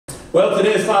Well,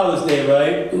 today is Father's Day,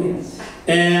 right?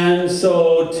 And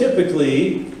so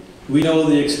typically, we know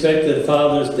the expected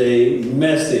Father's Day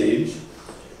message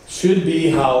should be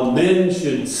how men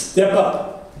should step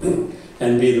up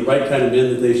and be the right kind of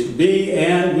men that they should be.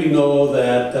 And we know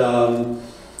that,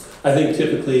 I think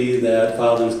typically that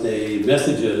Father's Day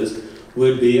messages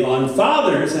would be on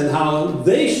fathers and how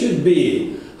they should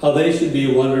be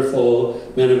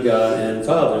wonderful men of God and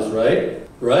fathers, right?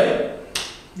 Right?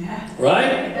 Yeah.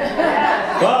 Right?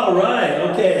 All right,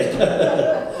 okay.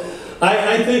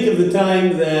 I think of the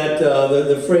time that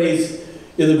the phrase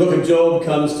in the book of Job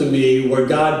comes to me where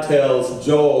God tells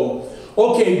Job,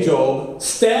 okay, Job,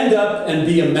 stand up and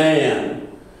be a man.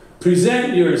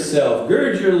 Present yourself.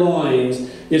 Gird your loins.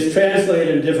 It's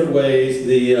translated in different ways.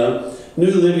 The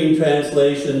New Living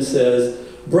Translation says,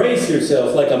 brace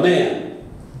yourself like a man,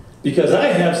 because I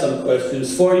have some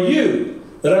questions for you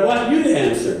that I want you to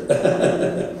answer.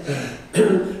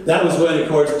 That was when, of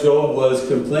course, Job was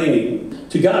complaining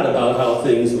to God about how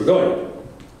things were going.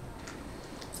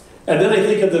 And then I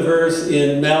think of the verse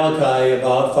in Malachi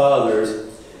about fathers,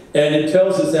 and it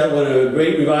tells us that when a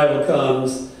great revival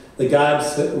comes, that God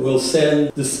will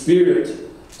send the spirit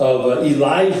of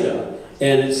Elijah,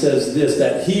 and it says this,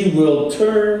 that he will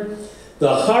turn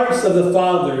the hearts of the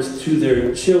fathers to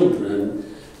their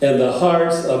children, and the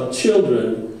hearts of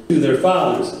children to their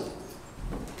fathers.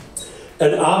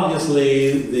 And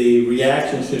obviously the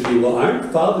reaction should be, well,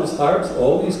 aren't fathers' hearts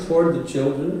always toward the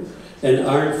children? And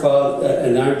aren't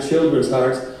children's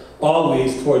hearts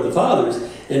always toward the fathers?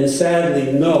 And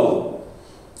sadly, no.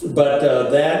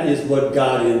 But that is what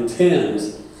God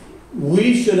intends.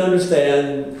 We should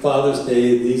understand Father's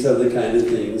Day. These are the kind of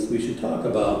things we should talk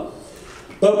about.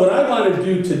 But what I want to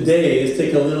do today is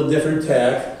take a little different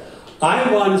tack.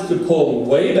 I want us to pull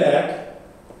way back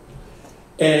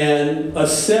and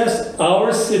assess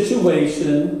our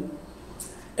situation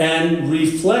and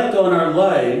reflect on our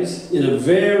lives in a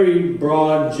very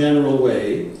broad, general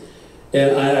way.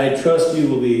 And I trust you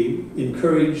will be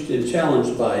encouraged and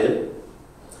challenged by it.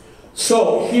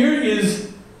 So here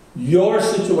is your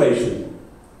situation.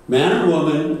 Man or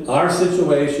woman, our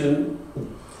situation.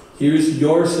 Here's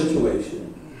your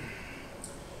situation.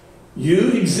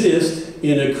 You exist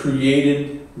in a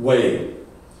created way.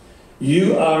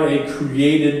 You are a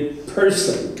created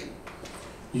person.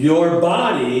 Your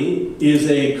body is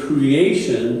a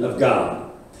creation of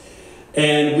God.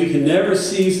 And we can never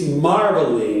cease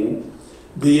marveling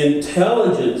the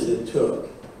intelligence it took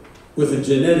with the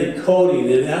genetic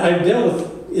coding. And I've dealt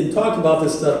with and talked about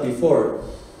this stuff before.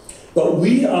 But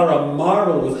we are a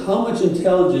marvel with how much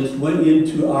intelligence went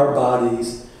into our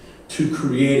bodies to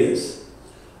create us.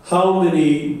 How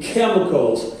many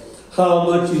chemicals, how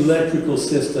much electrical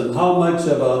system, how much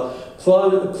of a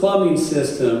plumbing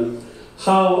system,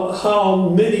 how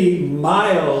many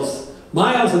miles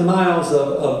and miles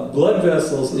of blood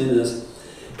vessels in us.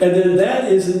 And then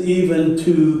that isn't even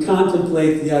to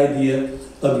contemplate the idea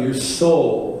of your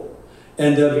soul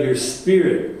and of your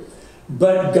spirit.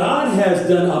 But God has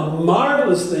done a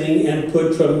marvelous thing and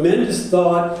put tremendous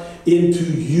thought into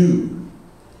you.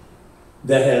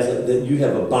 That you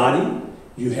have a body,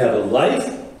 you have a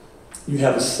life, you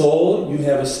have a soul, you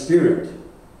have a spirit.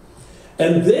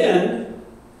 And then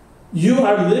you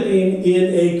are living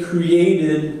in a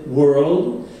created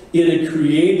world, in a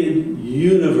created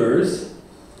universe.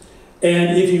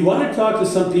 And if you want to talk to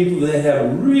some people that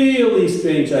have really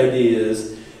strange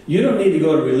ideas, you don't need to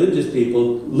go to religious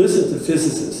people. Listen to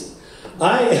physicists.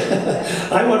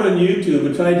 I went on YouTube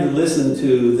and tried to listen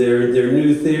to their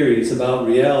new theories about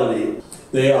reality.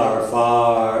 They are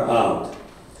far out.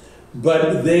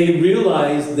 But they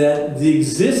realize that the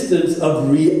existence of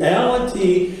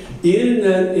reality in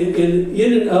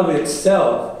and of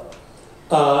itself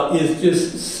is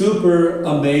just super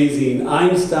amazing.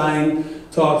 Einstein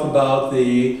talked about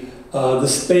the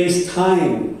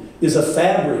space-time is a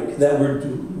fabric that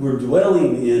we're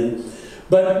dwelling in.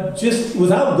 But just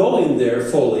without going there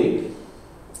fully,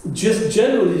 just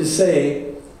generally to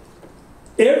say,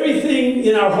 everything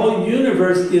in our whole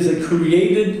universe is a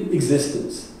created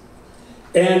existence.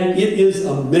 And it is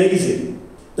amazing.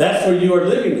 That's where you are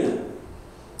living in.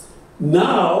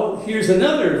 Now, here's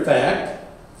another fact.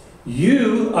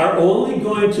 You are only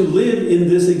going to live in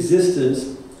this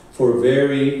existence for a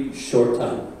very short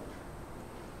time.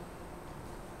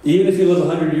 Even if you live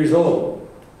 100 years old,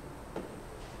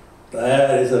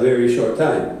 that is a very short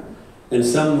time. And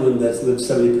someone that's lived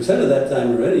 70% of that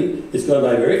time already, it's gone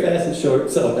by very fast and short.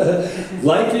 So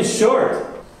life is short.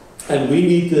 And we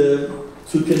need to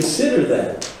consider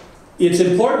that. It's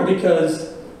important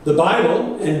because the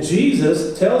Bible and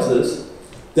Jesus tells us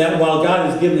that while God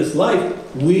has given us life,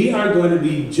 we are going to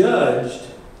be judged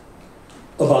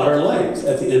about our lives.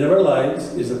 At the end of our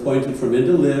lives is appointed for men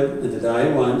to live and to die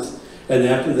once, and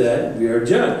after that we are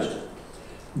judged.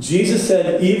 Jesus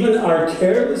said even our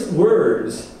careless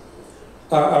words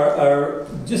are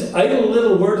just idle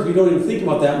little words we don't even think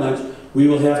about that much, we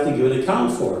will have to give an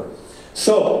account for.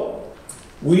 So,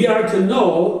 we are to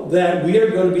know that we are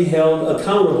going to be held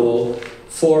accountable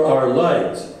for our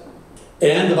lives.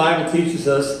 And the Bible teaches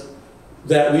us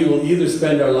that we will either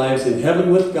spend our lives in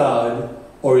heaven with God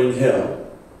or in hell.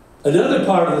 Another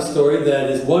part of the story that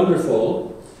is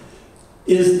wonderful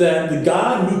is that the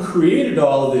God who created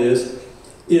all this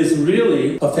is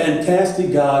really a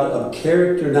fantastic God of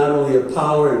character, not only of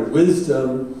power and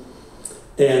wisdom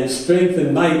and strength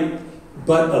and might,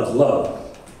 but of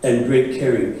love and great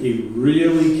caring. He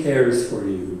really cares for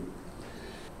you.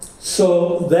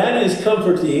 So that is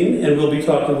comforting, and we'll be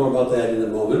talking more about that in a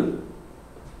moment.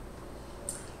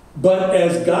 But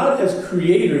as God as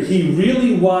creator, He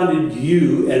really wanted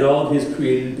you and all of His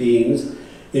created beings,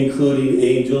 including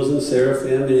angels and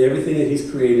seraphim and everything that He's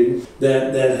created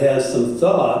that has some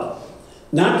thought,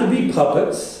 not to be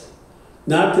puppets,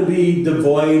 not to be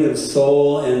devoid of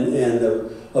soul and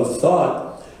of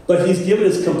thought, but He's given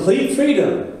us complete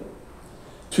freedom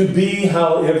to be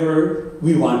however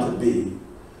we want to be.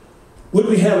 Would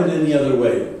we have it any other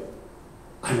way?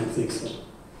 I don't think so.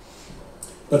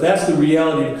 But that's the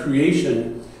reality of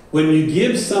creation. When you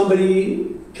give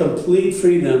somebody complete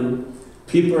freedom,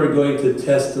 people are going to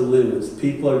test the limits.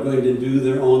 People are going to do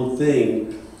their own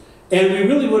thing. And we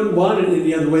really wouldn't want it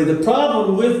any other way. The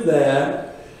problem with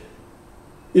that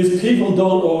is people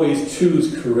don't always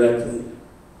choose correctly.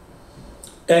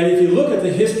 And if you look at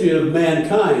the history of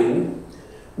mankind,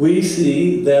 we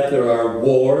see that there are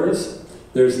wars,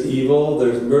 there's evil,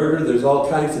 there's murder, there's all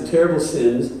kinds of terrible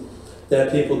sins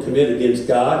that people commit against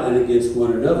God and against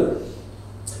one another.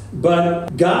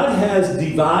 But God has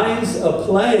devised a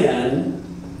plan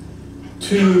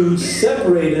to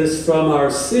separate us from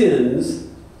our sins,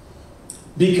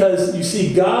 because you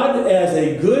see, God as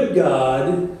a good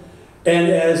God and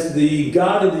as the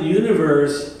God of the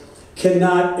universe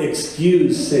cannot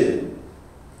excuse sin.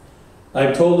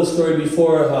 I've told the story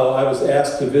before how I was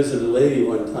asked to visit a lady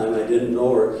one time. I didn't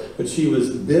know her, but she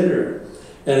was bitter.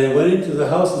 And I went into the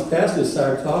house and the pastor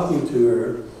started talking to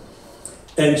her,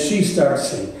 and she started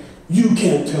saying, "You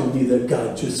can't tell me that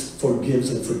God just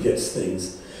forgives and forgets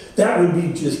things. That would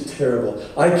be just terrible.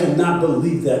 I cannot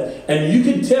believe that." And you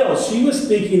could tell she was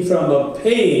speaking from a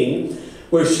pain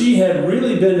where she had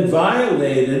really been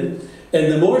violated,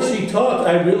 and the more she talked,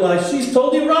 I realized she's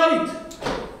totally right.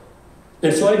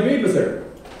 And so I agreed with her.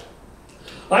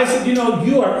 I said, you know,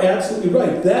 you are absolutely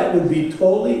right. That would be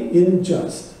totally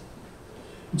unjust.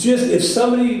 Just if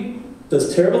somebody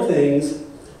does terrible things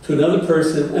to another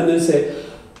person and then say,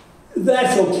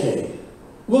 that's okay.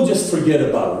 We'll just forget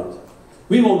about it.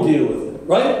 We won't deal with it,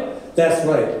 right? That's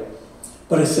right.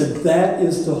 But I said, that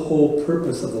is the whole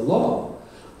purpose of the law.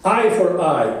 Eye for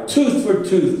eye, tooth for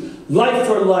tooth, life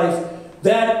for life.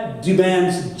 That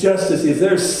demands justice. If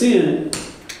there's sin,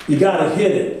 you got to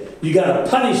hit it. You got to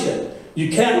punish it.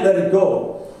 You can't let it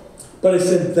go. But I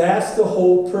said, that's the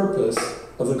whole purpose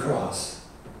of the cross.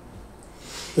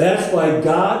 That's why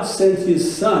God sent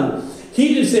His Son.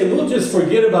 He didn't say, we'll just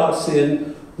forget about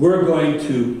sin. We're going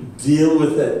to deal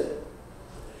with it.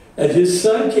 And His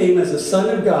Son came as a Son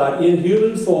of God in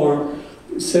human form,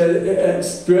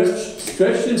 stretched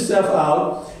Himself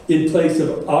out in place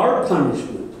of our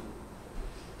punishment.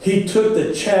 He took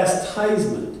the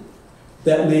chastisement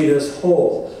that made us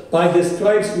whole. By His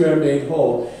stripes we are made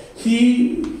whole.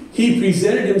 He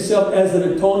presented Himself as an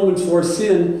atonement for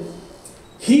sin.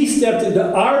 He stepped into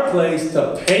our place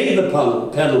to pay the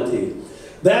penalty.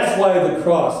 That's why the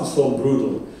cross is so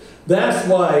brutal. That's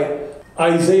why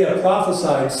Isaiah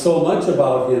prophesied so much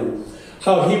about Him.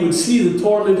 How He would see the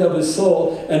torment of His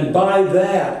soul, and by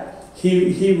that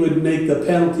He would make the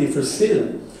penalty for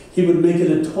sin. He would make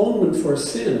an atonement for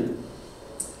sin.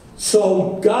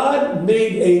 So God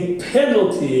made a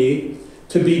penalty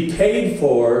to be paid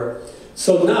for.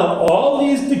 So now all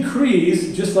these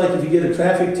decrees, just like if you get a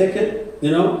traffic ticket,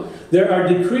 you know, there are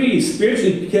decrees,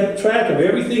 spiritually kept track of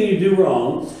everything you do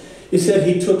wrong. He said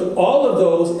He took all of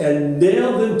those and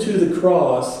nailed them to the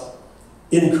cross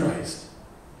in Christ.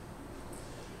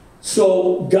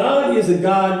 So God is a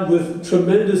God with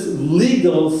tremendous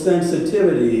legal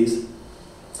sensitivities,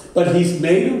 but He's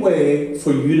made a way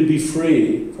for you to be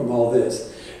free from all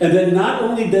this. And then not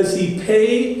only does He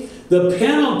pay the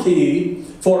penalty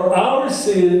for our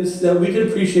sins, that we can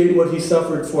appreciate what He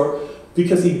suffered for,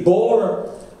 because He bore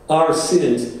our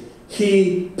sins.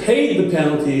 He paid the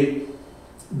penalty,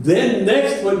 Then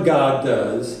next what God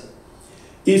does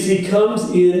is he comes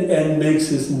in and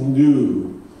makes us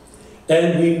new.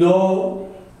 And we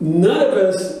know none of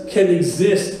us can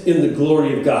exist in the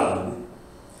glory of God.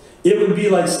 It would be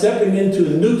like stepping into a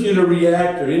nuclear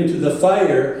reactor, into the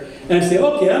fire, and say,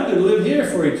 okay, I'm going to live here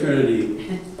for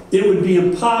eternity. It would be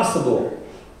impossible.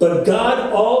 But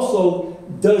God also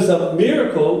does a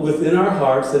miracle within our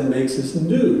hearts and makes us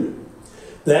new.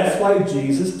 That's why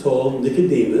Jesus told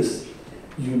Nicodemus,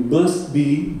 you must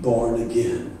be born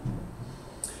again.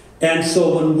 And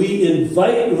so when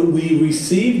we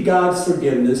receive God's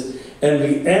forgiveness and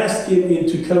we ask him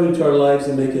to come into our lives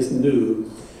and make us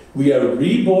new, we are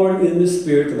reborn in the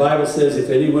Spirit. The Bible says if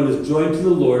anyone is joined to the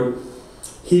Lord,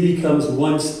 he becomes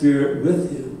one spirit with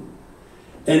him.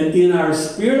 And in our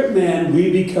spirit man,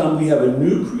 we have a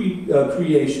new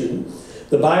creation.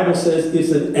 The Bible says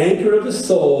it's an anchor of the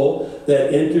soul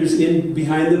that enters in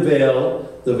behind the veil.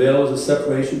 The veil is a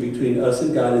separation between us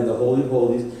and God in the Holy of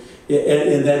Holies.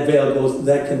 And that veil goes,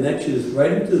 that connection is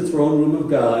right into the throne room of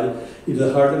God, into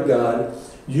the heart of God.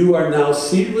 You are now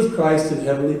seated with Christ in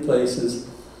heavenly places.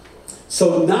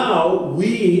 So now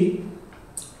we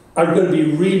are going to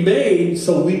be remade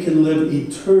so we can live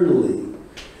eternally.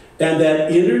 And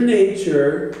that inner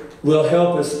nature will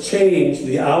help us change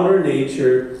the outer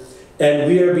nature, and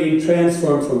we are being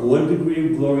transformed from one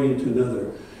degree of glory into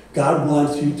another. God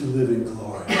wants you to live in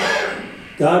glory.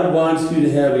 God wants you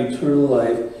to have eternal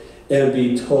life and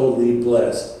be totally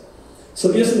blessed. So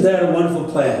isn't that a wonderful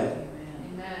plan?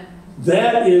 Amen.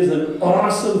 That is an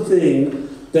awesome thing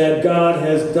that God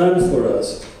has done for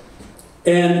us.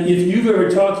 And if you've ever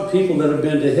talked to people that have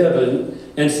been to heaven,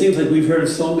 and it seems like we've heard of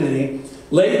so many,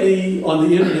 lately on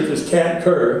the internet there's Kat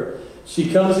Kerr.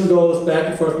 She comes and goes back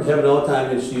and forth from heaven all the time,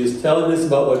 and she is telling us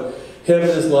about what heaven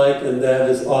is like, and that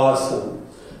is awesome.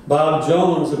 Bob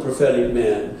Jones, a prophetic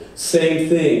man, same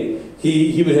thing.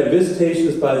 He would have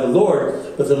visitations by the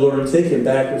Lord, but the Lord would take him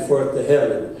back and forth to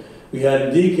heaven. We had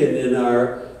a deacon in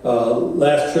our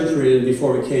last church we were in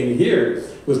before we came here,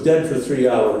 was dead for 3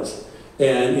 hours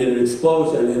and in an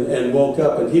explosion and woke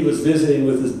up, and he was visiting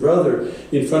with his brother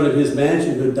in front of his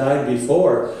mansion who died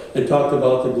before and talked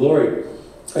about the glory.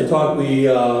 We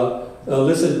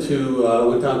listened to,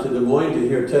 went down to Des Moines to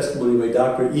hear testimony by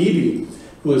Dr. Eby,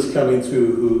 who was coming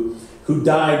through, who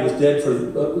died, was dead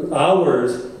for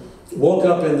hours, woke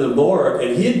up in the morgue,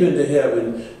 and he had been to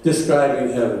heaven,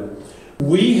 describing heaven.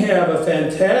 We have a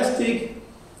fantastic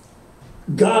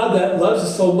God that loves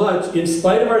us so much. In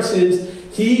spite of our sins,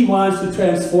 he wants to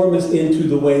transform us into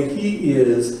the way he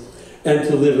is and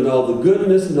to live in all the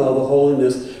goodness and all the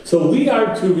holiness. So we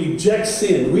are to reject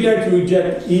sin. We are to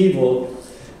reject evil,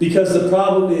 because the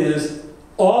problem is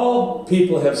all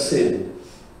people have sinned.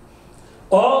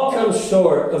 All come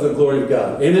short of the glory of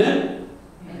God. Amen?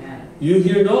 Amen. You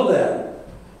here know that.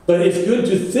 But it's good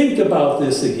to think about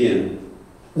this again.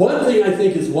 One thing I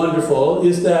think is wonderful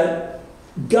is that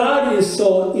God is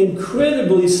so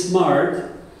incredibly smart.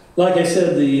 Like I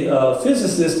said, the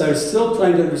physicists are still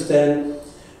trying to understand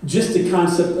just the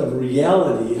concept of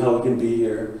reality, how it can be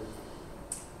here.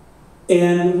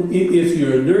 And if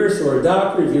you're a nurse or a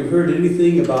doctor, if you've heard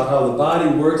anything about how the body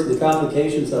works and the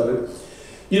complications of it,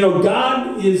 you know,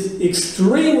 God is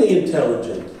extremely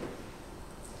intelligent.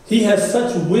 He has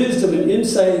such wisdom and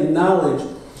insight and knowledge.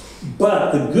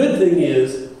 But the good thing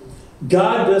is,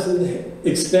 God doesn't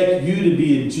expect you to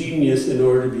be a genius in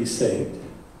order to be saved.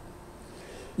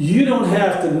 You don't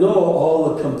have to know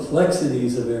all the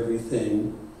complexities of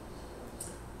everything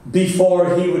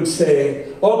before he would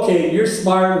say, okay, you're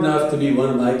smart enough to be one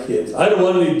of my kids. I don't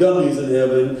want any dummies in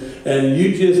heaven, and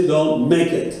you just don't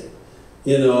make it.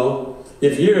 You know,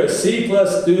 if you're a C+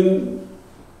 student,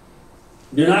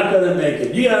 you're not going to make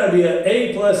it. You got to be an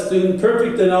A+ student,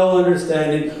 perfect in all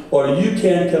understanding, or you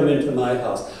can't come into my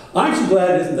house. Aren't you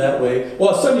glad it isn't that way?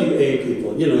 Well, some of you A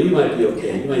people, you know, you might be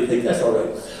okay. You might think, that's all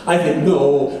right. I think,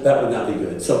 no, that would not be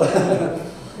good. So,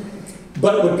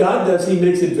 but what God does, he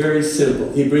makes it very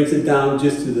simple. He brings it down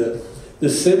just to the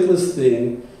simplest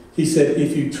thing. He said,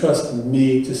 if you trust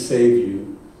me to save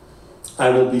you, I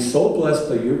will be so blessed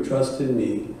by your trust in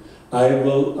me. I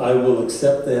will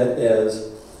accept that as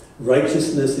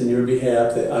righteousness in your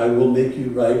behalf, that I will make you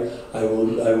right. I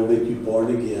will make you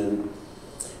born again.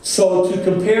 So to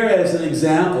compare as an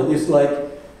example, it's like,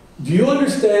 do you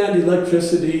understand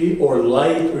electricity or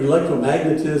light or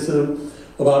electromagnetism,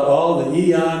 about all the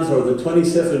eons or the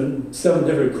 27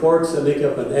 different quarks that make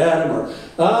up an atom, or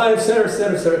et cetera, et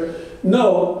cetera, et cetera?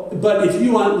 No, but if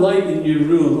you want light in your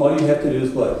room, all you have to do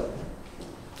is what?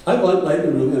 I want light in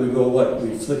the room, and we go what?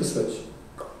 We flick a switch.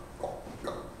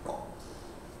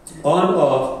 On,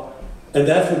 off, and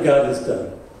that's what God has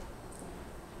done.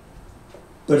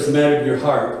 but it's a matter of your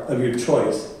heart, of your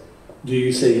choice. Do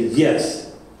you say,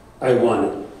 yes, I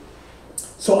want it?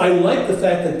 So I like the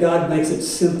fact that God makes it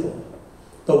simple,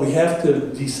 but we have to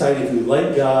decide if we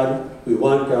like God, we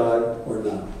want God, or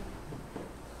not.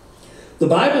 The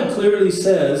Bible clearly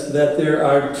says that there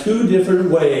are two different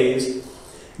ways.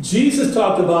 Jesus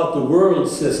talked about the world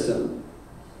system,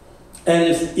 and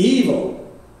it's evil.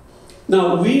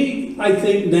 Now, I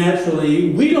think naturally,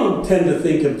 we don't tend to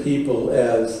think of people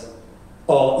as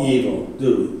all evil,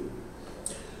 do we?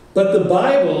 But the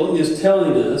Bible is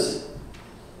telling us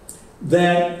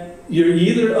that you're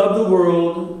either of the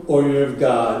world or you're of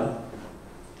God.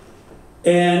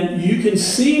 And you can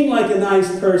seem like a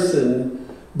nice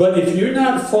person, but if you're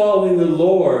not following the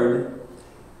Lord,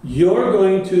 you're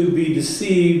going to be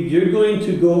deceived. You're going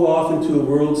to go off into a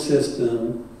world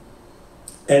system,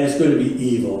 and it's going to be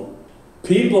evil.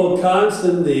 People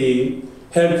constantly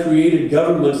have created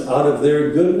governments out of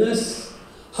their goodness.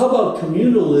 How about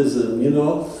communalism, you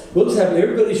know? We'll just have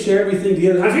everybody share everything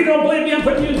together. If you don't believe me, I'm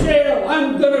putting you in jail.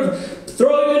 I'm going to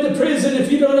throw you into prison if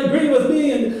you don't agree with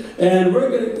me. And we're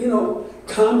going to, you know,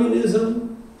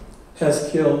 communism has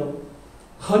killed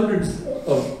hundreds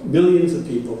of millions of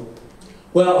people.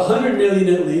 Well, 100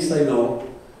 million at least, I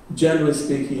know, generally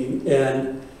speaking.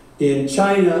 And in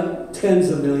China, tens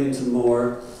of millions and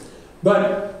more.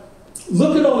 But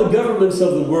look at all the governments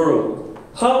of the world.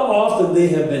 How often they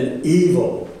have been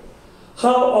evil.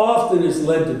 How often it's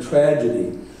led to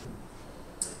tragedy.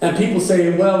 And people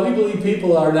say, well, we believe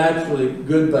people are naturally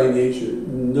good by nature.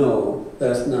 No,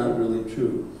 that's not really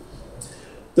true.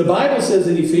 The Bible says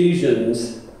in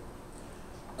Ephesians,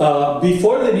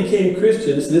 before they became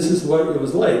Christians, this is what it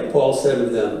was like, Paul said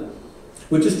of them,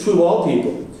 which is true of all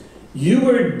people. You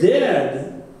were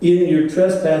dead in your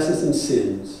trespasses and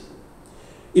sins,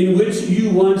 in which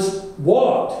you once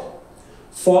walked,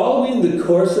 following the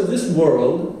course of this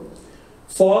world,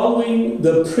 following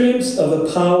the prince of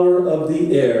the power of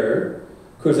the air.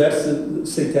 Of course, that's the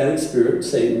satanic spirit,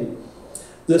 Satan.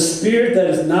 The spirit that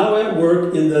is now at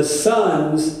work in the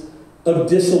sons of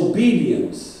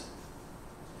disobedience.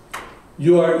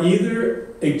 You are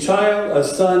either a child, a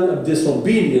son of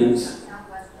disobedience,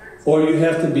 or you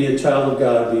have to be a child of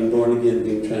God, being born again,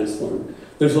 being transformed.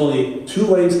 There's only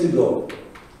two ways to go.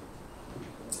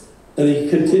 And he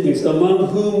continues, among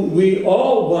whom we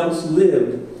all once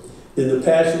lived in the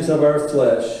passions of our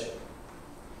flesh,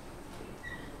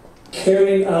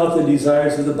 carrying out the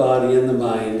desires of the body and the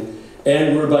mind,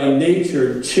 and were by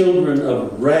nature children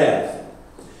of wrath.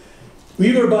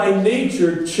 We were by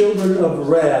nature children of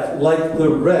wrath, like the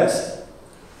rest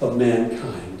of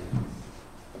mankind.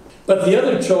 But the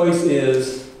other choice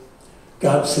is,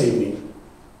 God save me.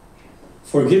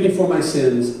 Forgive me for my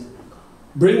sins.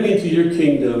 Bring me into your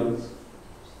kingdom.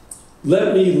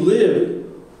 Let me live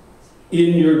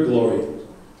in your glory.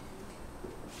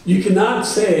 You cannot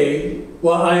say,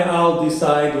 well, I'll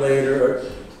decide later.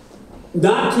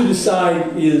 Not to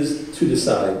decide is to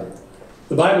decide.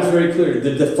 The Bible is very clear.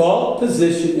 The default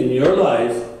position in your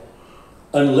life,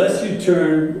 unless you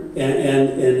turn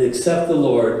and accept the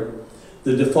Lord,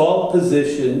 the default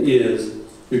position is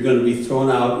you're going to be thrown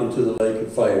out into the lake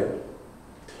of fire.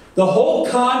 The whole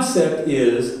concept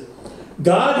is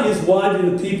God is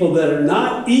wanting the people that are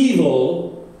not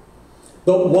evil,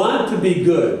 but want to be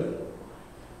good,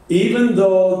 even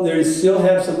though they still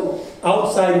have some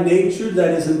outside nature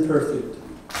that isn't perfect.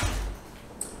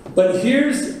 But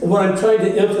here's what I'm trying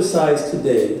to emphasize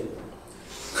today.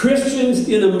 Christians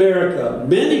in America,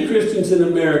 many Christians in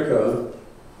America,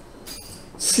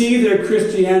 see their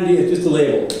Christianity as just a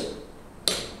label.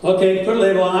 Okay, put a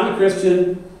label on, I'm a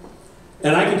Christian.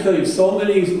 And I can tell you so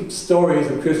many stories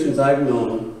of Christians I've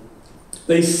known.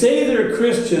 They say they're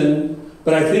Christian,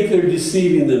 but I think they're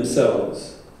deceiving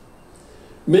themselves.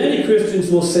 Many Christians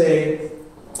will say,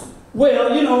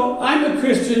 well, you know, I'm a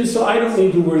Christian, so I don't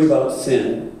need to worry about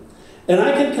sin. And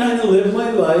I can kind of live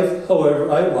my life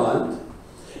however I want.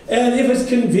 And if it's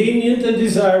convenient and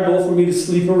desirable for me to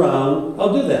sleep around,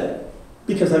 I'll do that.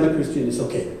 Because I'm a Christian, it's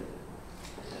okay.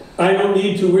 I don't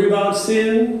need to worry about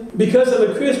sin. Because I'm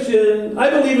a Christian, I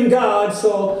believe in God,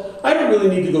 so I don't really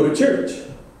need to go to church.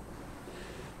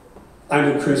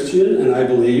 I'm a Christian and I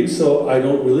believe, so I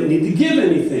don't really need to give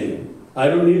anything. I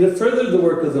don't need to further the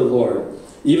work of the Lord.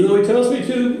 Even though he tells me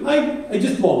to, I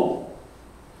just won't.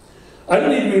 I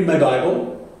don't need to read my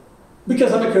Bible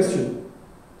because I'm a Christian.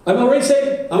 I'm already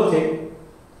saved. I'm okay.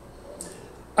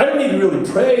 I don't need to really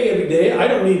pray every day. I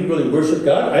don't need to really worship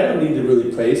God. I don't need to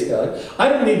really praise God. I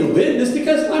don't need to witness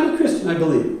because I'm a Christian, I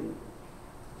believe.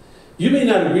 You may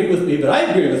not agree with me, but I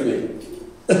agree with me.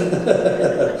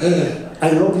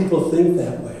 I know people think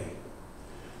that way.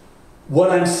 What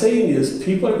I'm saying is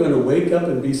people are going to wake up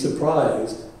and be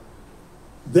surprised.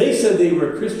 They said they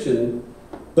were a Christian,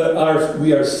 but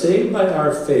we are saved by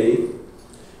our faith.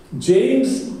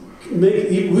 James,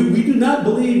 we do not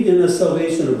believe in a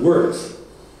salvation of works.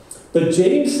 But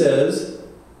James says,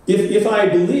 if I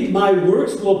believe, my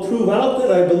works will prove out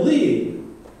that I believe.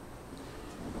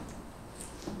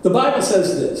 The Bible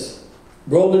says this,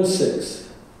 Romans 6.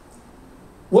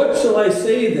 What shall I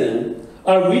say then?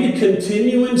 Are we to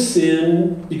continue in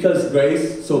sin because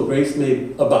grace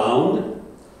may abound?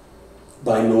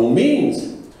 By no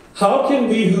means. How can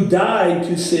we who died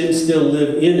to sin still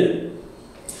live in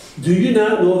it? Do you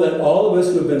not know that all of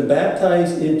us who have been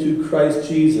baptized into Christ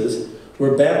Jesus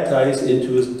were baptized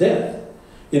into his death?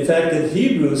 In fact, in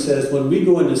Hebrews says when we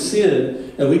go into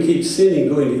sin and we keep sinning,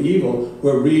 going to evil,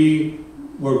 we're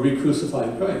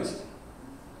re-crucifying Christ.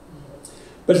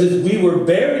 But it says, we were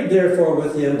buried therefore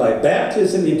with him by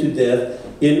baptism into death,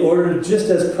 in order, just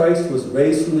as Christ was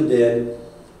raised from the dead,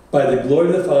 by the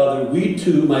glory of the Father, we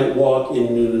too might walk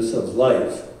in newness of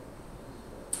life.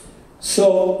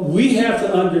 So we have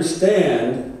to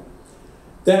understand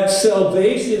that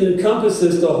salvation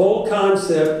encompasses the whole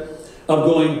concept of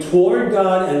going toward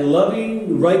God and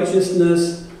loving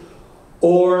righteousness,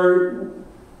 or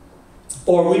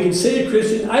we can say a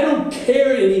Christian. I don't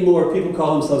care anymore if people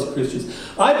call themselves Christians.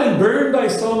 I've been burned by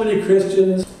so many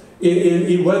Christians,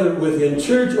 whether within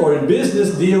church or in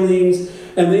business dealings,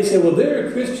 and they say, well, they're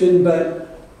a Christian,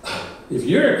 but if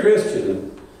you're a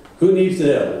Christian, who needs the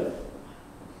devil?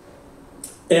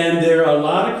 And there are a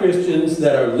lot of Christians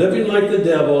that are living like the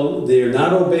devil. They are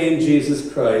not obeying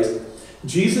Jesus Christ.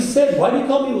 Jesus said, why do you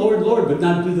call me Lord, Lord, but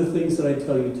not do the things that I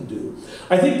tell you to do?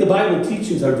 I think the Bible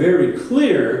teachings are very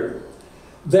clear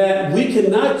that we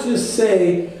cannot just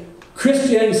say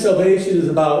Christianity salvation is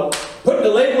about putting a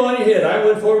label on your head. I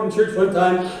went forward in church one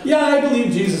time. Yeah, I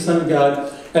believe Jesus, Son of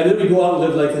God. And then we go out and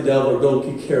live like the devil or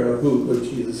don't care of what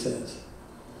Jesus says.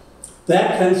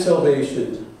 That kind of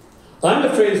salvation. I'm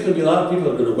afraid there's going to be a lot of people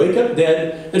that are going to wake up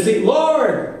dead and say,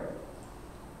 Lord!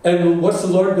 And what's the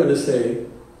Lord going to say?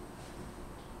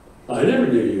 I never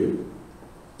knew you.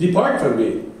 Depart from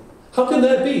me. How can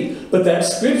that be? But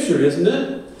that's Scripture, isn't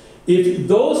it? If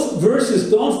those verses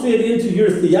don't fit into your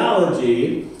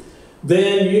theology,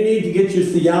 then you need to get your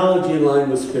theology in line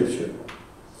with Scripture.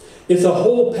 It's a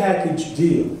whole package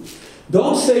deal.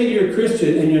 Don't say you're a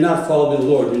Christian and you're not following the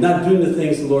Lord. You're not doing the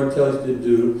things the Lord tells you to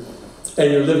do,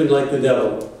 and you're living like the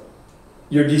devil.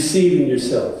 You're deceiving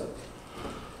yourself.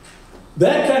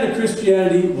 That kind of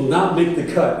Christianity will not make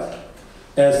the cut.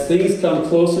 As things come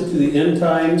closer to the end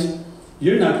times,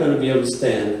 you're not going to be able to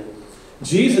stand.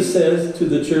 Jesus says to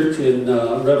the church in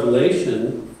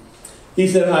Revelation, he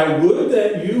said, I would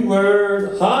that you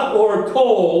were hot or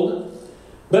cold,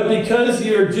 but because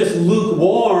you're just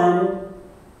lukewarm,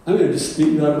 I'm going to just speak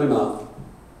you out of my mouth.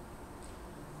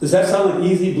 Does that sound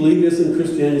like easy believism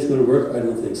Christianity is going to work? I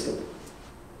don't think so.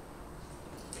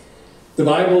 The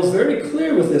Bible is very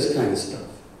clear with this kind of stuff.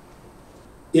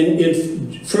 In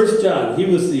 1 John, he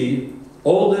was the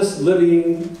oldest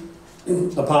living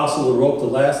apostle who wrote the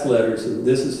last letters, and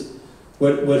this is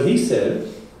what he said.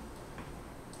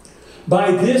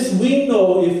 By this we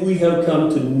know if we have come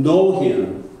to know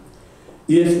him,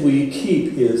 if we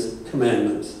keep his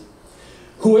commandments.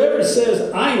 Whoever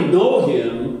says, I know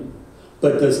him,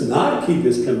 but does not keep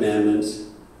his commandments,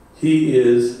 he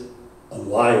is a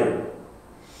liar.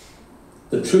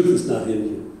 The truth is not in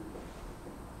him.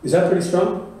 Is that pretty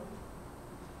strong?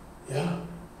 Yeah.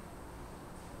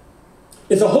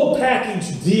 It's a whole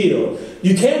package deal.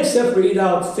 You can't separate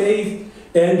out faith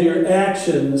and your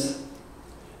actions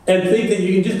and think that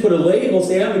you can just put a label,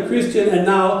 say I'm a Christian, and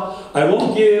now I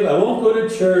won't give, I won't go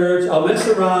to church, I'll mess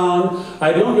around,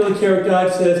 I don't really care what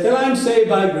God says, and I'm saved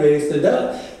by grace.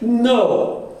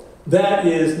 No, that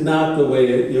is not the way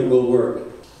it will work.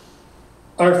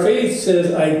 Our faith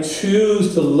says, I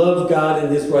choose to love God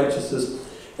and his righteousness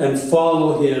and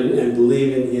follow him and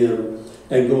believe in him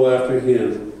and go after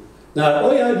him. Not,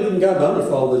 oh yeah, I believe in God, but I'm going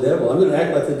to follow the devil. I'm going to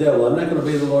act like the devil. I'm not going to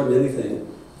obey the Lord in anything.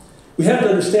 We have to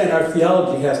understand our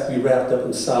theology has to be wrapped up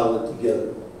and solid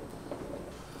together.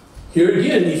 Here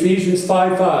again, Ephesians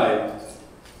 5:5.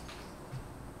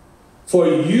 For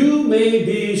you may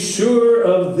be sure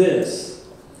of this,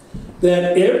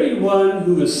 that everyone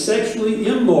who is sexually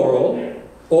immoral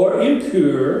or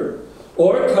impure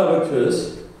or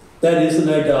covetous, that is an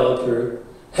idolater,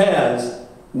 has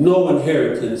no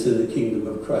inheritance in the kingdom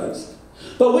of Christ.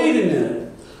 But wait a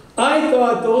minute. I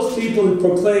thought those people who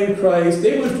proclaimed Christ,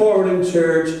 they went forward in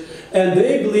church, and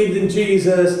they believed in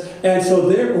Jesus, and so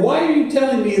why are you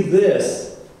telling me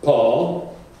this,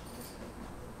 Paul?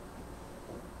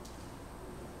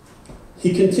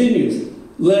 He continues,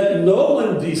 let no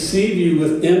one deceive you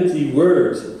with empty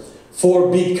words,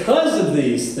 for because of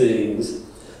these things,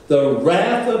 the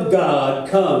wrath of God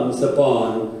comes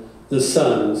upon the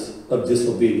sons of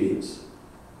disobedience.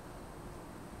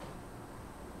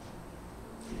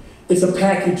 It's a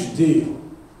package deal.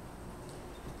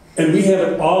 And we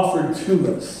have it offered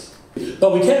to us.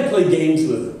 But we can't play games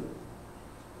with it.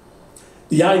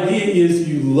 The idea is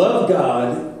you love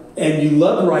God and you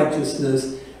love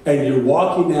righteousness and you're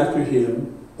walking after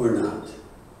Him or not.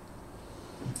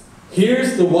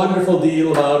 Here's the wonderful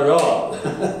deal about it all.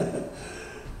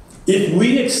 If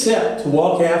we accept to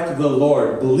walk after the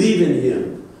Lord, believe in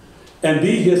Him, and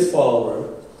be His follower,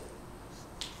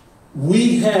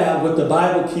 we have what the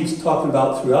Bible keeps talking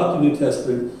about throughout the New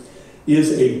Testament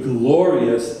is a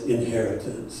glorious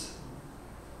inheritance.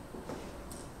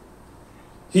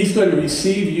 He's going to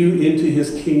receive you into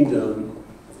His kingdom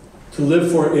to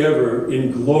live forever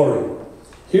in glory.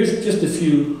 Here's just a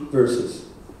few verses.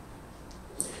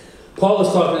 Paul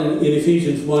is talking in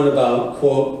Ephesians 1 about,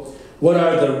 quote, what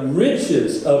are the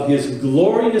riches of His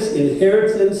glorious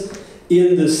inheritance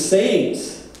in the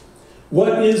saints?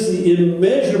 What is the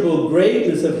immeasurable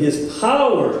greatness of His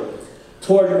power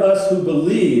toward us who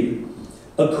believe,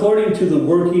 according to the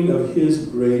working of His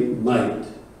great might?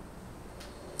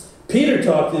 Peter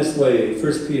talked this way,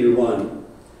 1 Peter 1,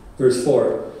 verse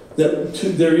 4, that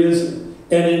there is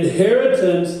an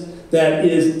inheritance that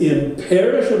is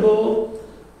imperishable,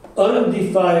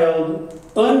 undefiled,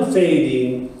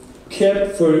 unfading,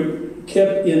 kept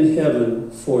in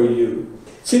heaven for you.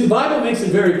 See, the Bible makes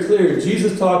it very clear.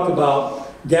 Jesus talked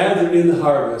about gathering in the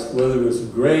harvest, whether it was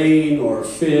grain or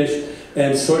fish,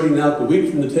 and sorting out the wheat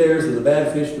from the tares and the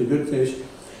bad fish from the good fish.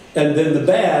 And then the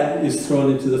bad is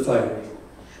thrown into the fire.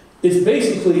 It's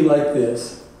basically like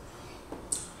this.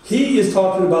 He is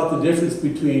talking about the difference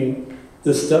between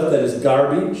the stuff that is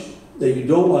garbage, that you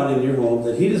don't want in your home,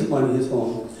 that He doesn't want in His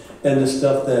home, and the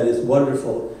stuff that is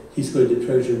wonderful, He's going to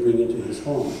treasure and bring into His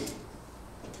home.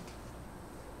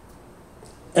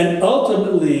 And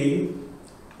ultimately,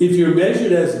 if you're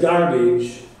measured as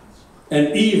garbage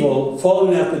and evil,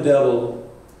 following after the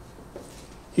devil,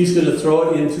 He's going to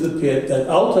throw it into the pit that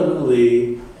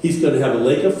ultimately He's going to have a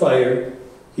lake of fire.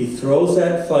 He throws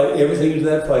that fire, everything into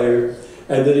that fire,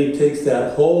 and then He takes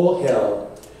that whole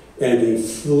hell and He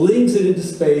flings it into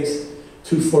space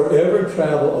to forever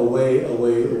travel away,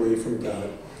 away, away from God.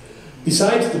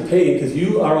 Besides the pain, because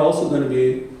you are also going to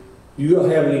be, you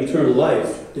have an eternal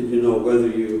life, did you know, whether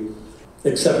you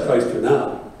accept Christ or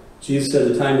not. Jesus said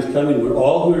the time is coming when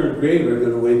all who are in the grave are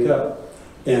going to wake up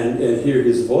and hear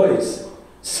His voice,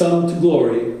 some to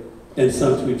glory and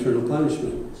some to eternal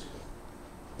punishment.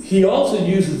 He also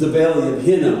uses the valley of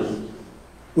Hinnom,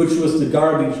 which was the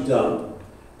garbage dump,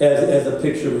 as a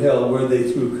picture of hell, where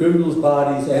they threw criminals'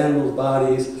 bodies, animals'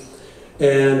 bodies.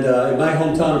 And in my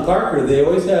hometown of Parker, they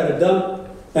always had a dump,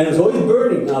 and it was always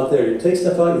burning out there. You take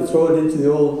stuff out, you throw it into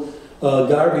the old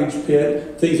garbage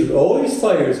pit. Things are always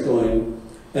fires going,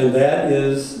 and that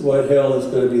is what hell is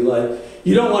going to be like.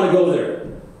 You don't want to go there.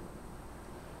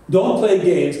 Don't play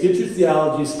games. Get your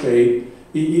theology straight.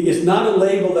 It's not a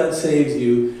label that saves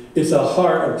you. It's a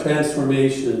heart of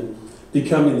transformation,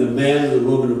 becoming the man and the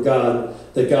woman of God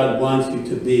that God wants you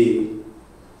to be.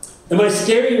 Am I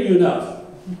scaring you enough?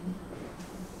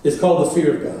 It's called the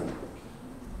fear of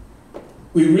God.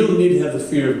 We really need to have the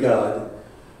fear of God.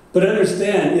 But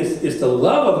understand, it's the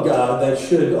love of God that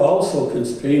should also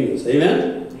constrain us.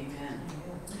 Amen? Amen.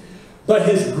 But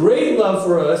His great love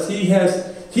for us,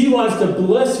 He wants to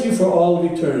bless you for all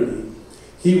of eternity.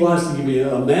 He wants to give you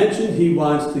a mansion. He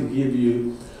wants to give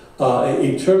you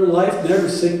eternal life, never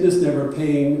sickness, never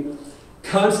pain,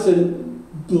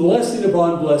 constant blessing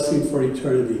upon blessing for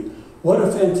eternity. What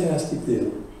a fantastic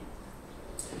deal.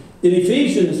 In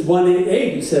Ephesians 1:8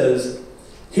 it says,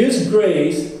 His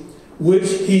grace, which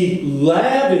He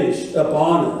lavished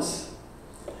upon us,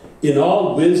 in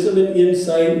all wisdom and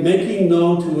insight, making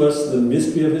known to us the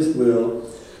mystery of His will,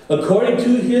 according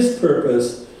to His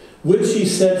purpose, which He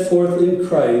set forth in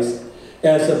Christ,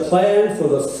 as a plan for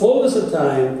the fullness of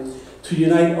time, to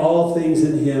unite all things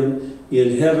in Him,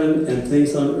 in heaven and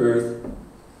things on earth.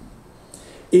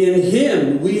 In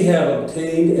Him we have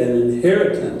obtained an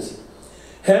inheritance,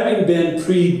 having been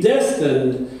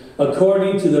predestined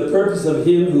according to the purpose of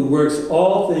Him who works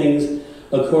all things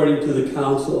according to the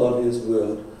counsel of His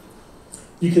will.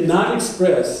 You cannot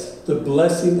express the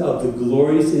blessing of the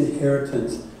glorious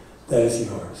inheritance that is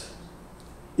yours.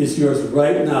 It's yours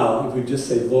right now if we just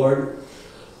say, Lord,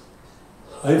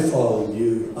 I'm following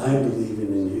You. I'm believing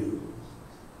in You.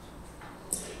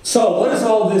 So, what does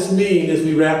all this mean as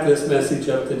we wrap this message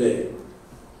up today?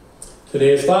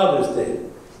 Today is Father's Day.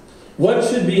 What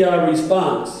should be our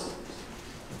response?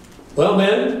 Well,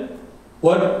 men,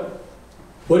 what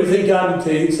do you think God would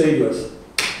say to us?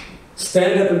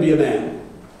 Stand up and be a man.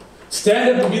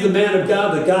 Stand up and be the man of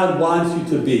God that God wants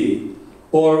you to be.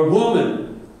 Or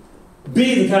woman,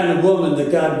 be the kind of woman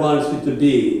that God wants you to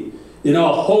be. In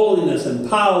all holiness and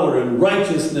power and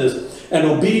righteousness and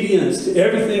obedience to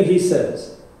everything He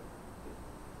says.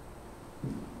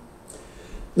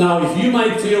 Now, if you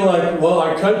might feel like, well,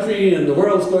 our country and the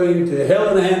world's going to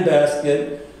hell in a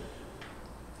handbasket,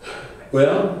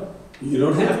 well, you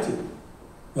don't have to.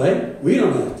 Right? We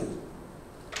don't have to.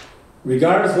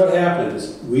 Regardless of what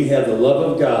happens, we have the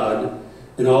love of God,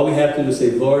 and all we have to do is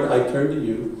say, Lord, I turn to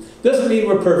you. Doesn't mean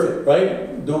we're perfect, right?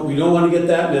 We don't want to get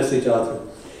that message out there.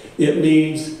 It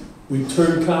means we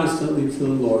turn constantly to the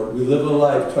Lord. We live a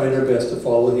life trying our best to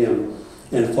follow Him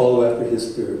and follow after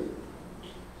His Spirit.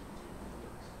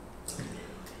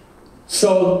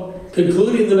 So,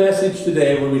 concluding the message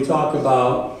today, when we talk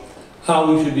about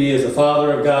how we should be as a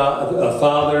father of God, a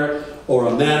father or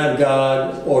a man of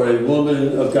God or a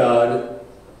woman of God,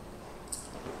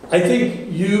 I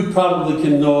think you probably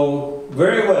can know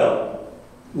very well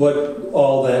what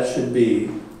all that should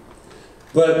be.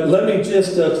 But let me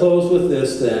just close with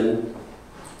this then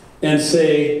and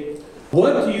say,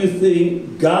 what do you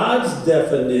think God's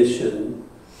definition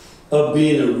of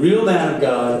being a real man of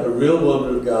God, a real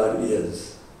woman of God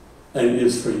is, and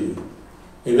is for you?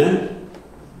 Amen?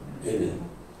 Amen.